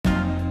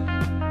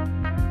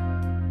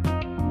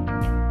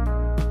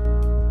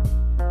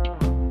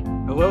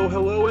Hello,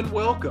 hello, and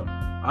welcome.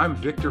 I'm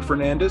Victor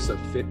Fernandez of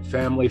Fit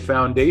Family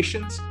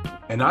Foundations,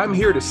 and I'm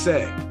here to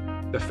say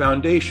the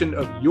foundation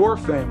of your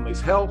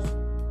family's health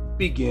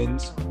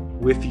begins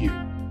with you.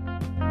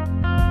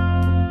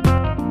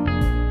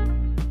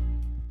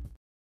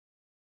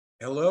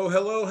 Hello,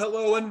 hello,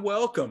 hello, and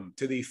welcome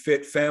to the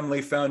Fit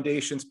Family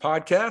Foundations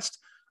podcast.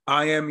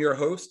 I am your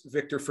host,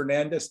 Victor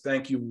Fernandez.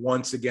 Thank you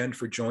once again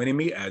for joining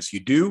me, as you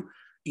do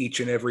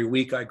each and every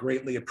week. I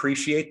greatly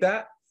appreciate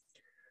that.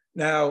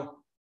 Now,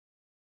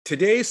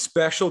 today's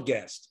special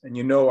guest, and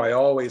you know I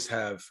always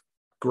have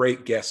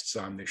great guests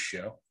on this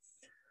show.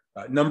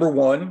 Number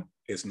one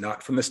is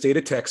not from the state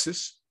of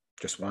Texas.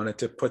 Just wanted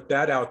to put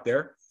that out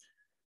there.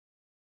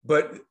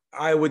 But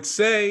I would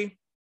say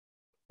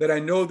that I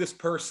know this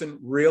person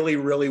really,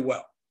 really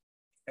well.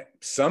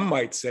 Some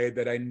might say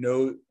that I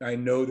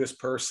know this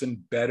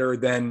person better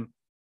than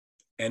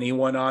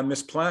anyone on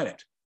this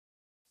planet.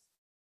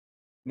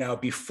 Now,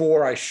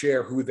 before I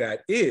share who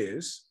that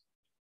is,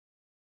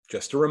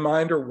 just a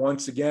reminder,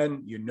 once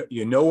again,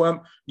 you know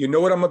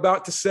what I'm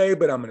about to say,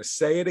 but I'm going to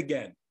say it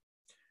again.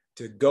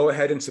 To go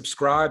ahead and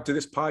subscribe to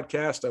this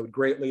podcast, I would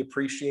greatly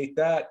appreciate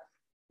that.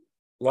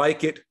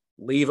 Like it,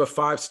 leave a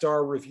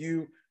 5-star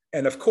review,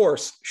 and of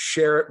course,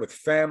 share it with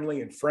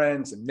family and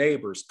friends and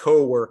neighbors,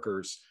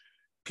 coworkers,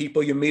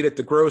 people you meet at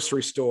the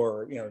grocery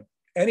store,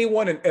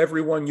 anyone and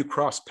everyone you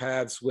cross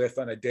paths with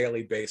on a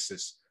daily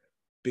basis.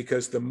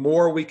 Because the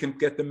more we can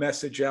get the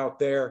message out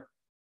there,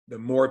 the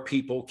more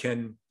people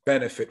can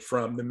benefit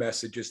from the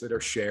messages that are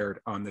shared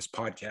on this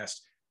podcast.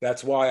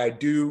 That's why I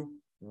do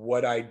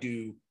what I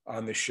do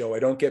on this show. I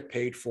don't get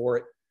paid for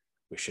it.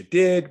 Wish I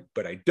did,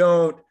 but I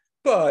don't.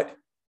 But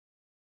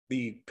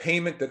the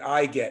payment that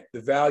I get,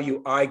 the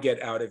value I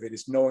get out of it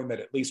is knowing that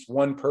at least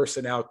one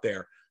person out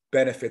there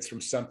benefits from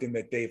something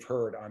that they've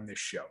heard on this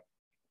show.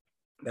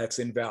 That's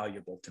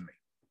invaluable to me.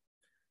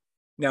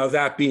 Now,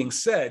 that being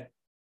said,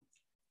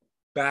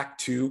 back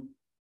to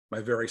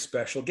my very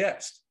special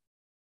guest.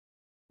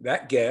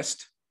 That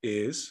guest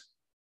is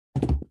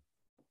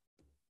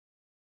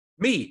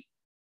me.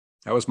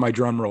 That was my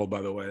drum roll,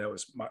 by the way. That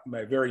was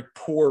my very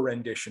poor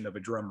rendition of a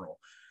drum roll.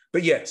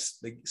 But yes,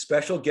 the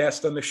special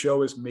guest on the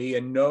show is me.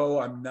 And no,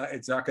 I'm not.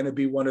 It's not going to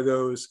be one of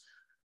those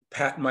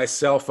pat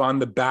myself on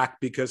the back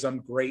because I'm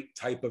great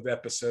type of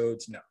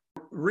episodes. No.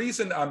 The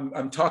reason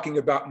I'm talking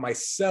about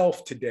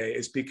myself today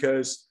is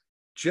because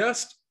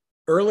just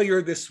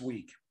earlier this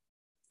week,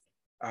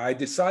 I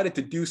decided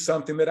to do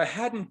something that I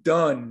hadn't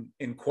done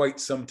in quite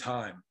some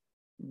time,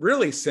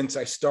 really since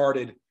I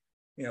started,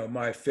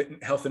 my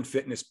health and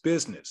fitness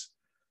business.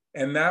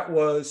 And that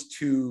was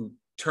to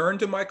turn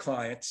to my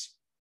clients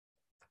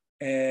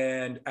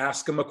and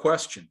ask them a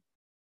question.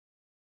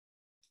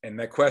 And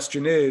that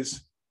question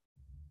is,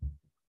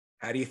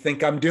 how do you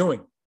think I'm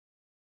doing?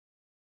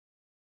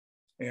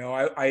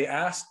 I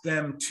asked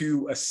them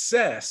to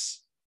assess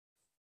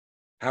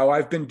how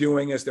I've been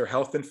doing as their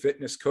health and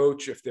fitness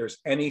coach, if there's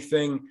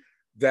anything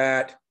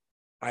that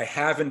I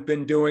haven't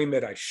been doing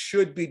that I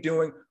should be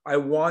doing. I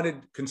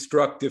wanted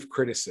constructive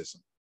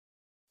criticism.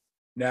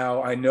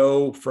 Now, I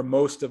know for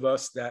most of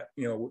us that,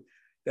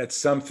 that's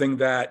something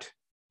that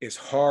is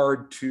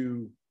hard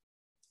to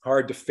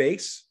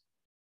face,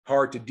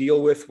 hard to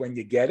deal with when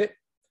you get it,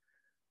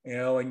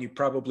 and you're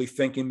probably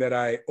thinking that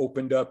I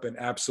opened up an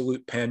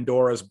absolute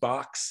Pandora's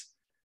box,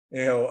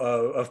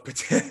 of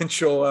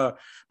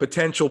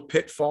potential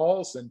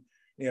pitfalls. And,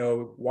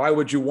 why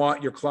would you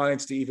want your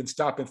clients to even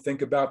stop and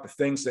think about the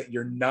things that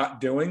you're not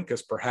doing?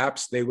 Because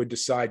perhaps they would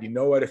decide,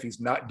 if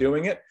he's not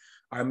doing it,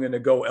 I'm going to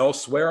go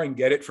elsewhere and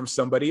get it from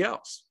somebody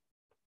else.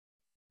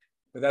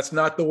 But that's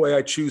not the way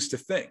I choose to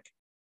think.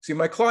 See,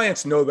 my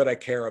clients know that I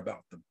care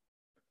about them.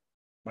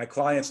 My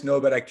clients know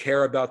that I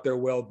care about their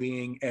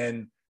well-being,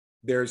 and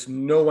there's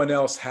no one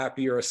else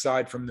happier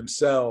aside from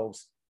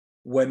themselves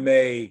when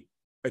they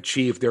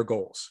achieve their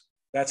goals.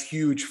 That's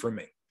huge for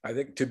me. I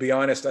think, to be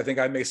honest,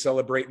 I may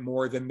celebrate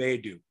more than they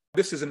do.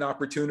 This is an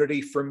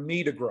opportunity for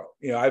me to grow.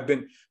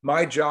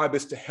 My job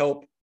is to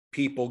help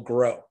people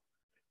grow,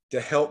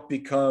 to help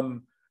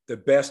become the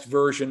best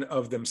version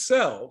of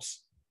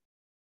themselves.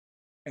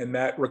 And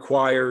that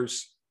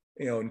requires,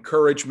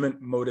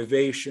 encouragement,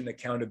 motivation,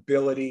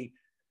 accountability,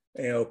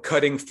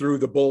 cutting through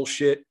the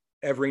bullshit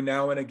every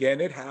now and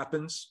again. It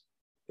happens.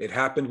 It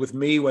happened with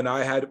me when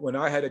I had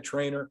a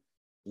trainer.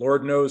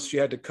 Lord knows she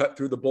had to cut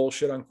through the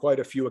bullshit on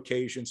quite a few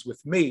occasions with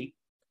me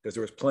because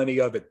there was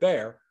plenty of it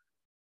there.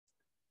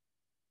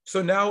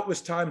 So now it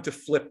was time to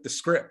flip the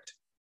script.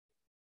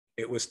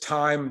 It was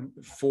time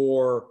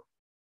for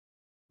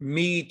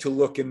me to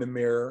look in the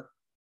mirror,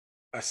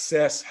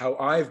 assess how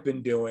I've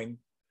been doing,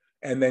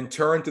 and then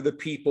turn to the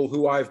people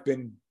who I've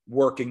been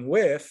working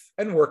with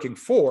and working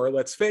for,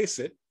 let's face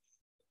it,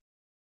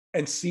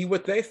 and see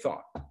what they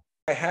thought.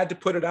 I had to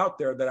put it out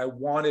there that I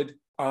wanted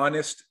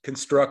honest,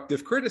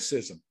 constructive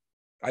criticism.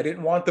 I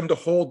didn't want them to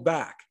hold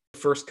back. The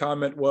first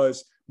comment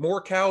was more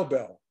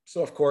cowbell.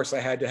 So of course I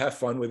had to have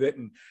fun with it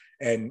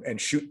and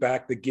shoot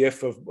back the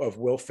gif of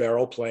Will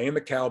Ferrell playing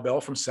the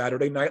cowbell from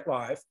Saturday Night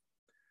Live.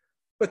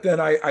 But then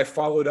I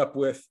followed up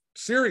with,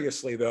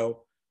 seriously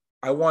though,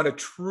 I want to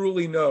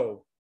truly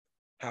know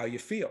how you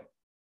feel.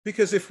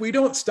 Because if we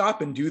don't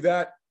stop and do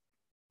that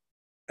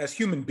as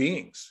human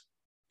beings,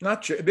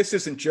 this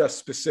isn't just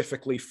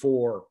specifically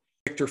for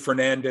Victor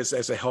Fernandez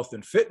as a health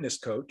and fitness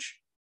coach.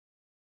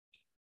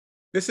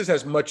 This is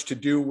as much to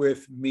do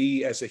with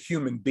me as a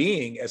human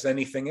being as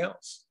anything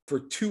else. For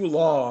too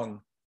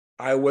long,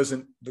 I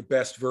wasn't the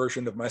best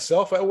version of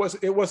myself.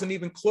 It wasn't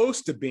even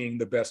close to being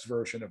the best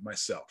version of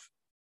myself.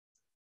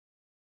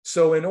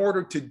 So in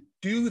order to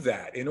do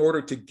that, in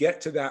order to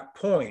get to that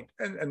point,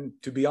 and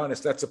to be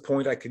honest, that's a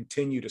point I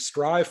continue to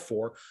strive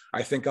for.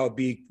 I think I'll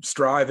be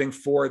striving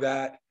for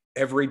that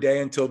every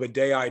day until the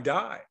day I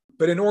die.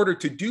 But in order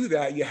to do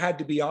that, you had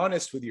to be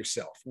honest with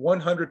yourself,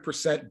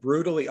 100%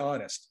 brutally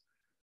honest.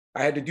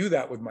 I had to do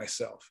that with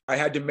myself. I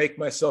had to make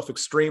myself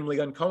extremely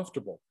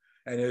uncomfortable.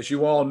 And as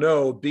you all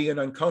know, being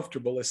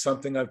uncomfortable is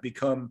something I've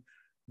become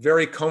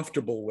very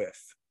comfortable with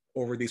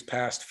over these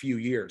past few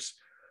years,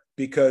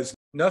 because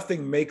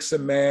nothing makes a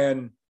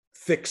man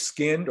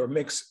thick-skinned, or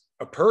makes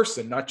a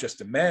person, not just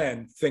a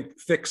man, think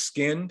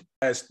thick-skinned,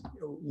 as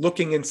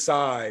looking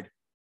inside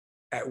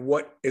at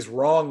what is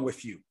wrong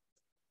with you,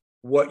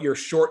 what your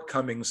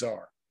shortcomings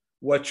are,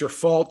 what your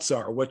faults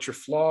are, what your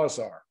flaws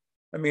are.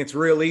 I mean, it's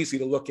real easy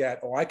to look at,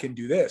 oh, I can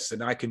do this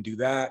and I can do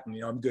that. And,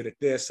 I'm good at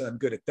this and I'm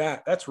good at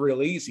that. That's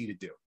real easy to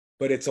do.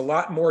 But it's a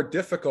lot more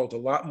difficult, a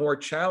lot more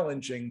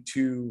challenging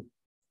to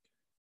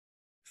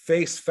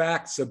face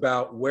facts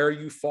about where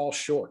you fall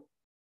short.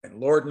 And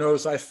Lord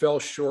knows I fell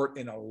short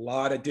in a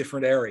lot of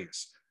different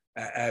areas,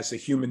 as a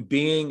human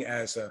being,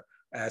 as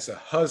a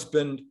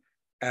husband,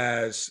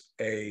 as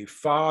a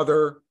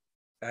father,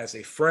 as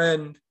a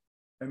friend.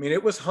 I mean,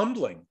 it was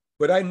humbling,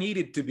 but I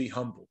needed to be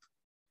humbled.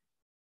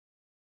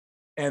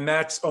 And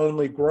that's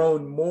only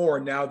grown more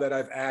now that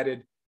I've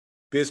added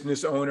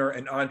business owner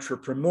and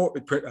entrepreneur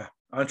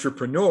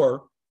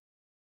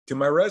to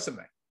my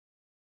resume.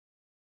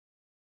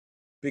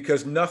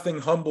 Because nothing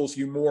humbles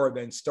you more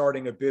than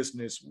starting a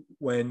business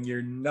when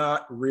you're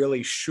not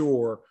really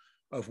sure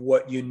of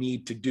what you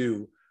need to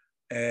do,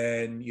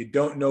 and you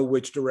don't know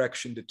which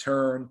direction to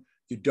turn.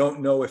 You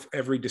don't know if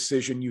every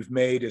decision you've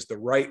made is the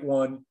right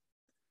one.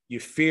 You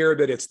fear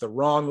that it's the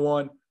wrong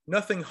one.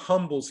 Nothing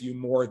humbles you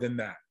more than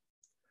that.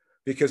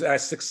 Because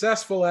as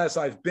successful as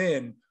I've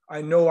been,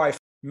 I know I've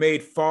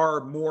made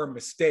far more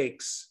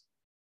mistakes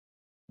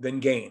than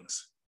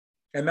gains.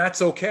 And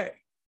that's okay.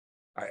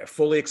 I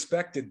fully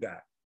expected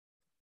that.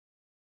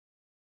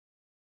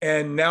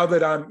 And now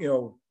that I'm,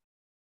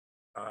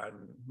 on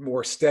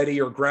more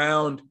steadier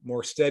ground,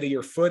 more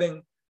steadier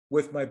footing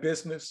with my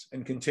business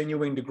and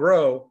continuing to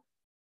grow,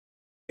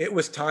 it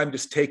was time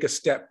to take a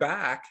step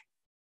back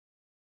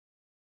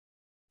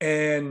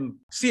and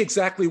see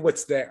exactly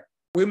what's there.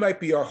 We might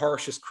be our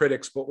harshest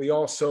critics, but we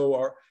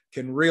also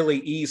can really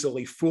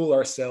easily fool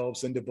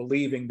ourselves into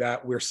believing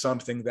that we're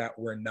something that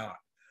we're not,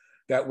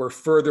 that we're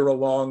further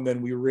along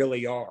than we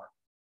really are.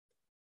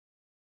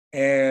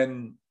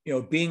 And,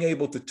 being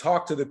able to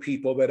talk to the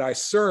people that I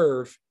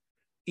serve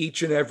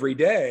each and every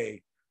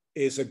day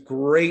is a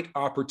great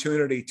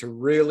opportunity to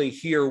really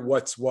hear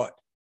what's what.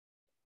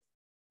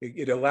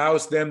 It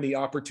allows them the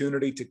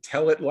opportunity to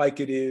tell it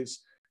like it is.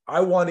 I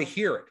want to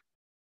hear it.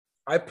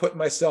 I put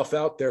myself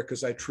out there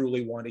because I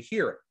truly want to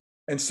hear it.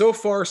 And so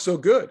far, so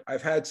good.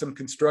 I've had some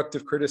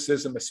constructive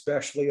criticism,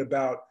 especially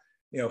about,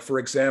 for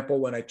example,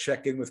 when I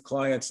check in with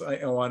clients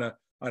on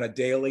a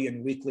daily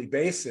and weekly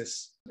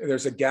basis,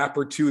 there's a gap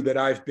or two that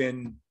I've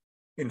been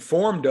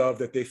informed of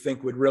that they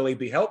think would really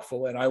be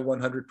helpful. And I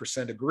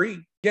 100%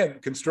 agree. Again,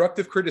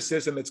 constructive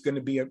criticism, it's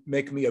going to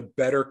make me a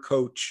better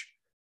coach,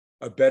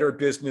 a better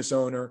business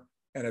owner,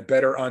 and a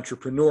better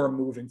entrepreneur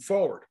moving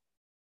forward.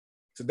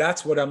 So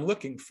that's what I'm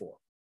looking for.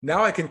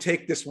 Now I can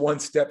take this one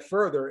step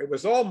further. It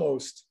was it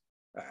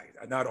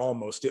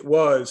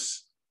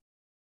was,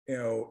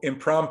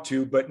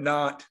 impromptu, but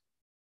not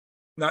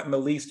in the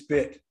least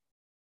bit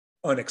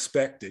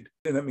unexpected.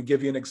 And let me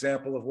give you an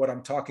example of what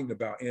I'm talking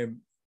about. And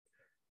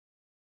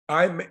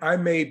I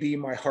may be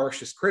my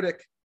harshest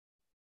critic,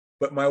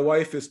 but my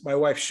wife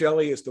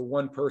Shelley is the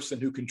one person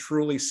who can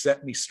truly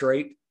set me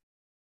straight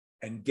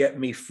and get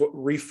me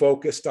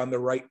refocused on the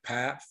right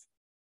path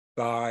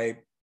by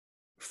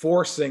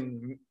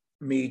forcing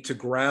me to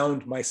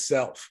ground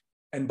myself.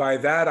 And by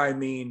that, I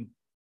mean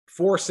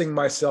forcing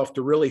myself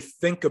to really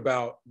think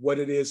about what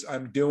it is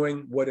I'm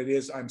doing, what it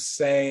is I'm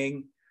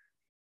saying,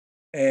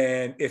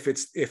 and if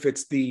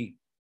it's the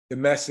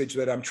message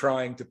that I'm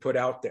trying to put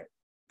out there,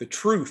 the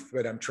truth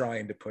that I'm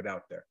trying to put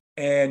out there.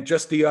 And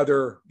just the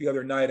other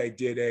night, I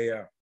did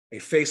a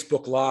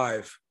Facebook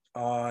Live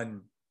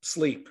on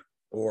sleep,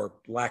 or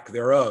lack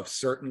thereof,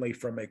 certainly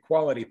from a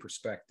quality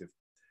perspective.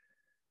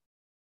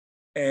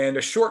 And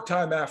a short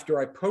time after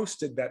I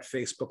posted that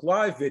Facebook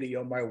Live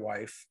video, my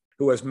wife,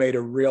 who has made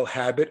a real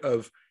habit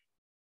of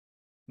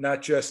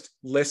not just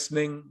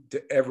listening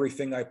to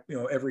everything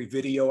every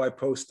video I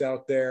post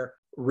out there,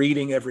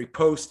 reading every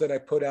post that I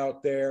put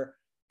out there,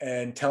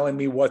 and telling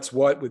me what's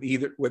what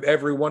with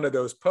every one of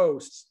those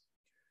posts,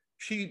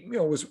 she,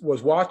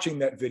 was watching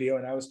that video,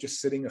 and I was just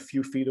sitting a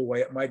few feet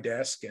away at my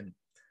desk.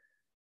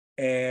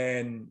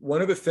 And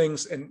one of the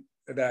things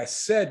that I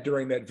said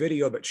during that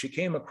video that she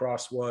came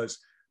across was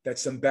that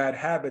some bad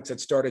habits had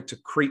started to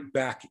creep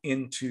back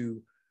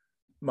into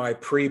my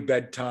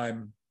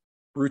pre-bedtime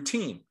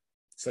routine,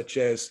 such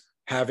as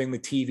having the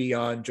TV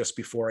on just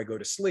before I go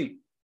to sleep.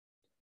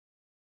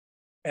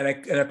 And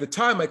at the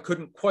time, I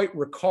couldn't quite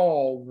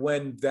recall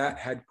when that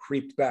had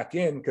creeped back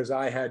in, because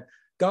I had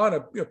gone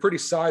a pretty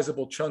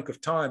sizable chunk of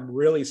time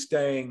really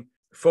staying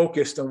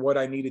focused on what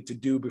I needed to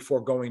do before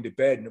going to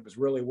bed. And it was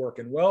really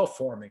working well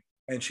for me.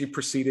 And she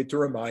proceeded to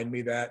remind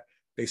me that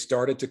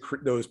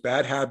those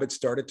bad habits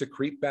started to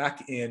creep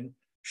back in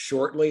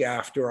shortly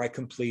after I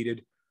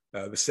completed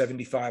the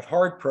 75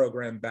 Hard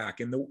program back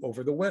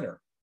over the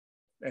winter.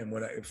 And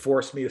when it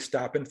forced me to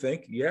stop and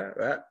think,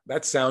 yeah,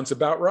 that sounds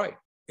about right.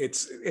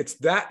 It's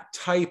that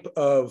type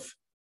of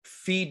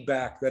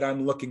feedback that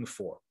I'm looking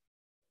for.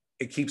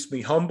 It keeps me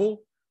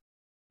humble.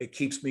 It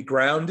keeps me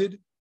grounded.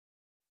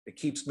 It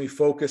keeps me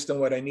focused on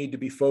what I need to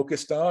be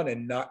focused on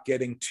and not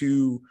getting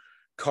too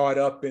caught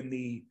up in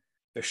the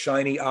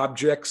shiny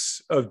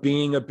objects of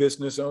being a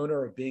business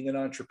owner, of being an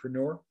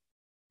entrepreneur.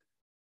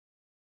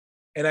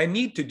 And I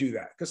need to do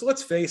that, because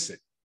let's face it,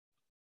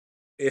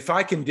 if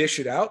I can dish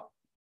it out,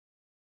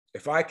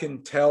 if I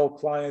can tell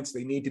clients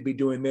they need to be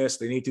doing this,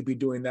 they need to be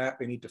doing that,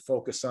 they need to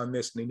focus on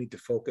this, and they need to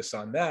focus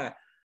on that,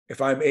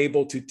 if I'm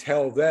able to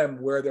tell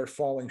them where they're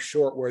falling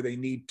short, where they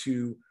need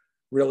to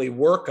really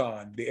work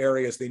on, the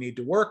areas they need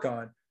to work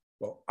on,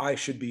 well, I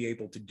should be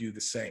able to do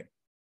the same.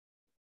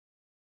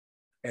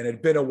 And it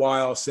had been a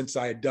while since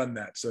I had done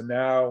that. So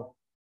now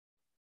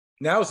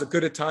is as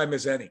good a time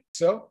as any.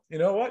 So you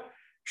know what?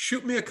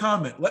 Shoot me a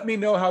comment. Let me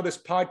know how this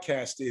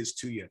podcast is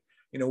to you.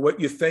 What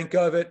you think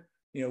of it.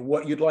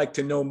 What you'd like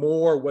to know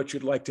more, what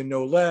you'd like to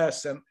know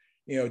less. And,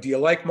 do you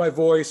like my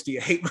voice? Do you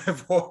hate my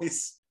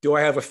voice? Do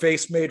I have a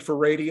face made for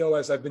radio,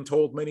 as I've been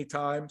told many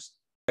times?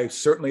 I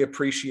certainly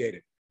appreciate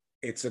it.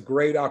 It's a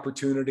great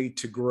opportunity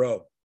to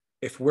grow.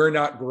 If we're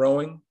not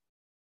growing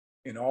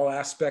in all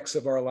aspects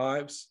of our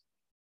lives,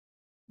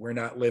 we're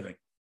not living.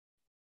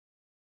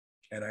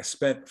 And I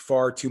spent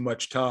far too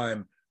much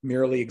time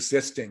merely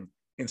existing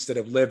instead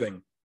of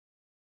living.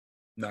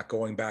 Not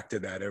going back to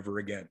that ever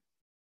again.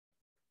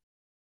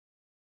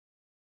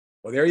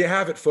 Well, there you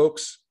have it,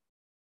 folks.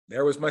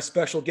 There was my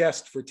special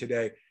guest for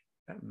today.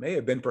 That may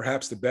have been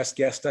perhaps the best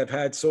guest I've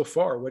had so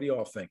far. What do you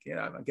all think?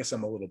 Yeah, I guess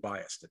I'm a little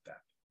biased at that.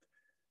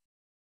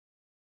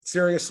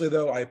 Seriously,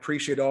 though, I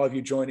appreciate all of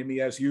you joining me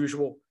as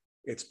usual.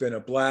 It's been a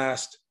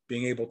blast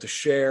being able to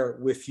share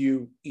with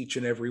you each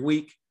and every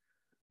week.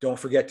 Don't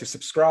forget to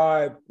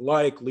subscribe,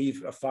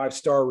 leave a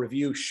 5-star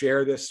review,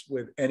 share this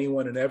with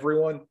anyone and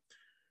everyone,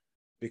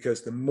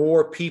 because the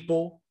more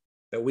people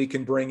that we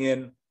can bring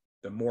in,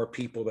 the more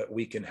people that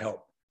we can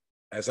help.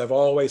 As I've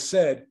always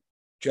said,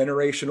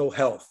 generational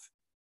health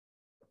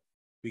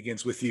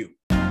begins with you.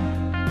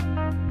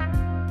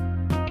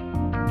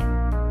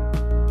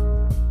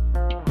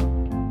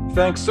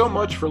 Thanks so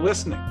much for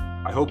listening.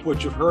 I hope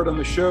what you've heard on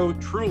the show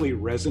truly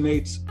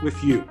resonates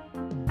with you.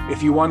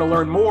 If you want to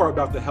learn more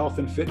about the health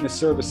and fitness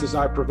services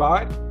I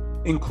provide,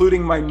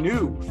 including my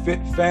new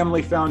Fit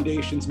Family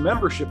Foundation's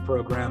membership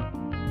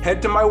program,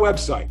 head to my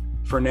website,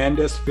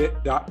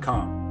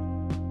 fernandezfit.com.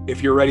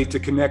 If you're ready to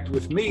connect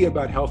with me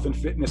about health and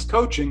fitness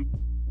coaching,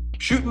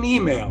 shoot an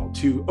email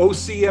to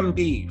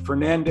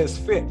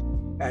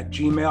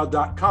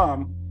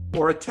ocmdfernandezfit@gmail.com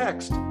or a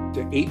text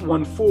to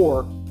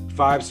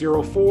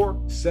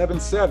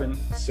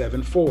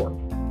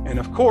 814-504-7774. And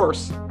of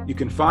course, you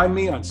can find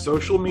me on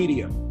social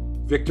media,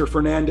 Victor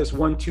Fernandez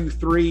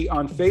 123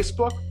 on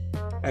Facebook,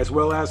 as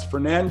well as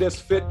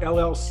Fernandez Fit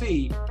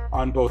LLC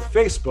on both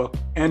Facebook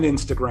and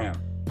Instagram.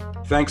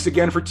 Thanks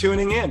again for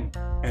tuning in.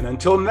 And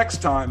until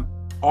next time,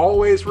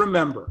 always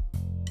remember,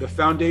 the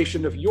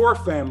foundation of your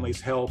family's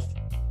health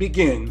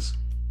begins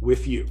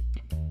with you.